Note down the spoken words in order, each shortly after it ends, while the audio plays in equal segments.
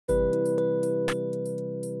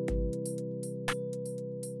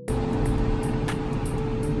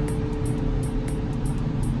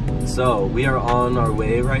So we are on our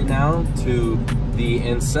way right now to the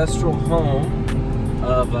ancestral home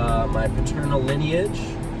of my paternal lineage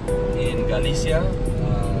in Galicia,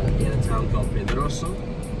 in a town called Pedroso.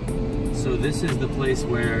 So this is the place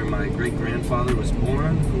where my great-grandfather was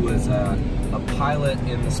born, who was a pilot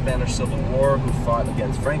in the Spanish Civil War, who fought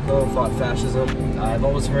against Franco, fought fascism. I've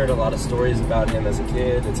always heard a lot of stories about him as a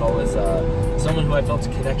kid. It's always someone who I felt a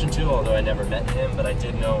connection to, although I never met him, but I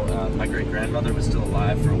did know my great-grandmother was still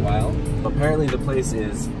alive for a while. Apparently the place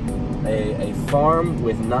is a farm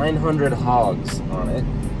with 900 hogs on it.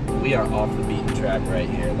 We are off the beaten track right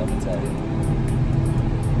here, let me tell you.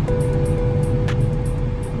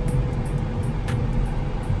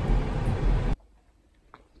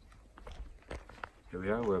 Here we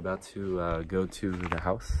are, we're about to go to the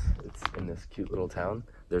house. It's in this cute little town.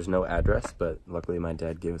 There's no address, but luckily my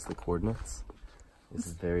dad gave us the coordinates. This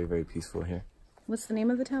is very, very peaceful here. What's the name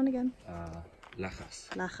of the town again? Lajas.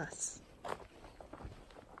 Lajas.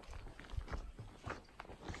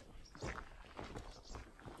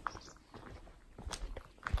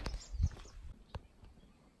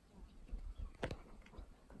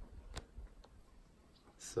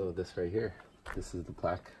 So this right here, this is the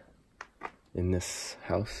plaque. In this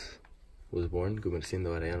house was born Gumercindo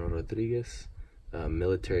Arellano Rodriguez, a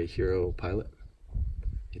military hero pilot,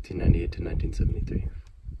 1898 to 1973.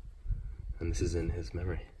 And this is in his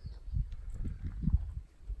memory.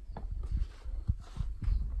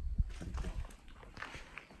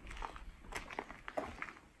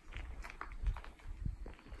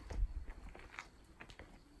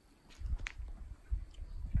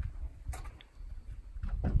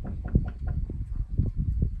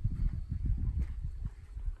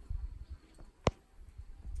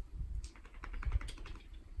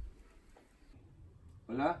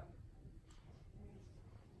 Hola.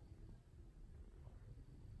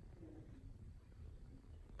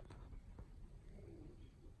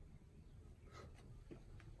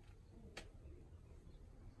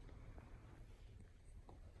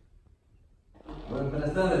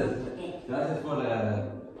 Buenas tardes. Gracias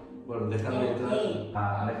por dejarme entrar.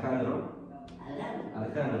 A Alejandro.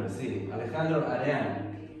 Alejandro, sí. Alejandro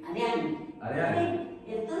Areán.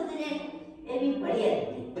 Entonces es mi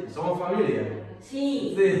pariente. Somos familia.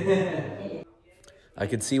 Sí. I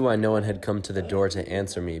could see why no one had come to the door to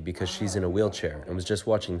answer me because she's in a wheelchair and was just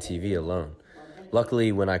watching TV alone.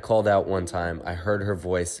 Luckily, when I called out one time, I heard her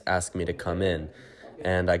voice ask me to come in,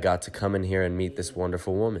 and I got to come in here and meet this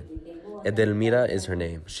wonderful woman. Edelmira is her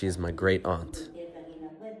name. She is my great aunt.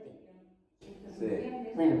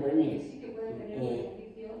 Bueno, pues mire,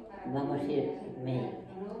 vamos a ir, me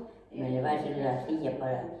le va a hacer la silla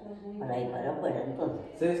para ir para afuera,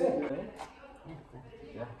 entonces. Sí, sí.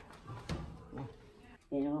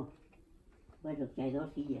 Pero, bueno, que hay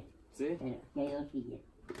dos sillas. Sí. Que hay dos sillas.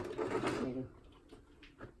 Pero...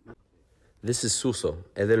 This is Suso,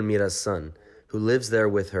 Edelmira's son, who lives there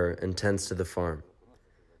with her and tends to the farm.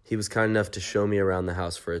 He was kind enough to show me around the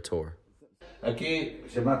house for a tour. Aquí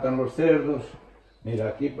se matan los cerdos. Mira,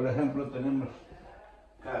 aquí por ejemplo tenemos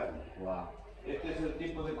carne. Wow. Este es el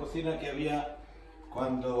tipo de cocina que había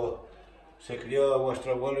cuando se crió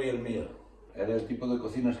vuestro abuelo y el mío. Era el tipo de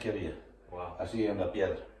cocinas que había. Wow. Así en la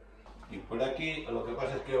piedra. Y por aquí lo que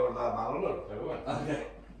pasa es que os da mal olor, pero bueno.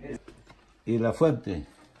 Okay. Y la fuente,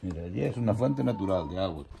 mira, allí es una fuente natural de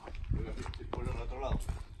agua. Por el otro lado.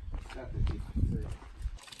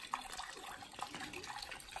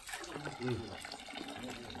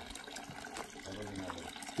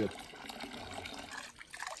 Good.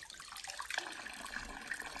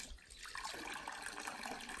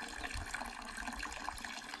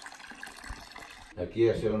 Aquí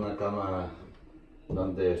es una cama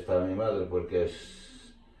donde está mi madre porque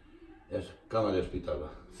es cama de hospital.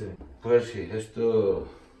 Sí. Pues sí, esto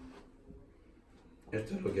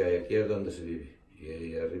es lo que hay, aquí es donde se vive. Y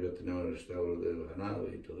ahí arriba tenemos el establo del ganado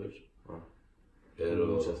y todo eso. Pero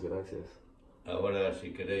muchas gracias. ahora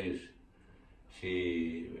si queréis,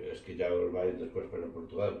 es que ya os vais después para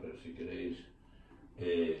Portugal, pero si queréis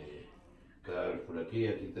quedaros por aquí,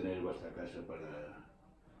 aquí tenéis vuestra casa para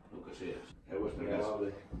lo que sea. Es vuestra casa.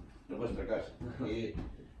 Es vuestra casa. Y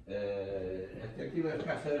aquí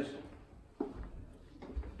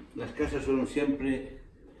las casas son siempre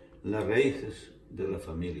las raíces de la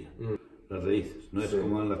familia. Las raíces, no es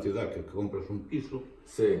como en la ciudad que compras un piso,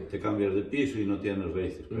 te cambias de piso y no tienes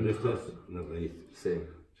raíces, pero estas son las raíces.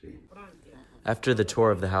 Sí. After the tour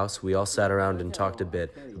of the house, we all sat around and talked a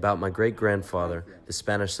bit about my great-grandfather, the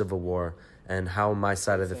Spanish Civil War, and how my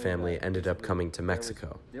side of the family ended up coming to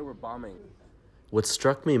Mexico. What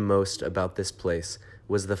struck me most about this place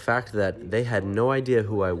was the fact that they had no idea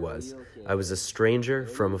who I was, I was a stranger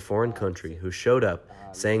from a foreign country who showed up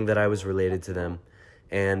saying that I was related to them,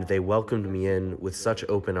 and they welcomed me in with such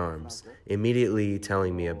open arms, immediately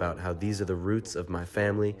telling me about how these are the roots of my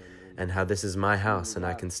family and how this is my house and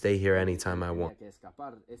I can stay here anytime I want.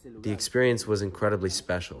 The experience was incredibly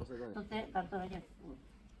special.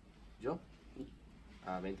 ¿Yo?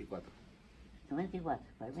 24. 94,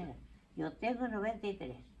 pues mira, yo tengo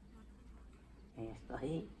 93.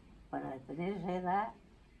 Estoy, para tener esa edad,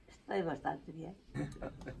 estoy bastante bien.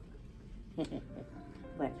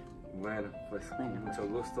 Bueno, pues mucho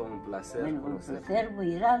gusto, un placer. Bueno, un placer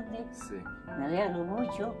muy grande. Sí. Me alegro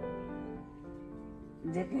mucho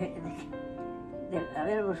de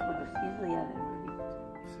haberlos conocido y haberlos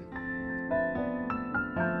visto. Sí.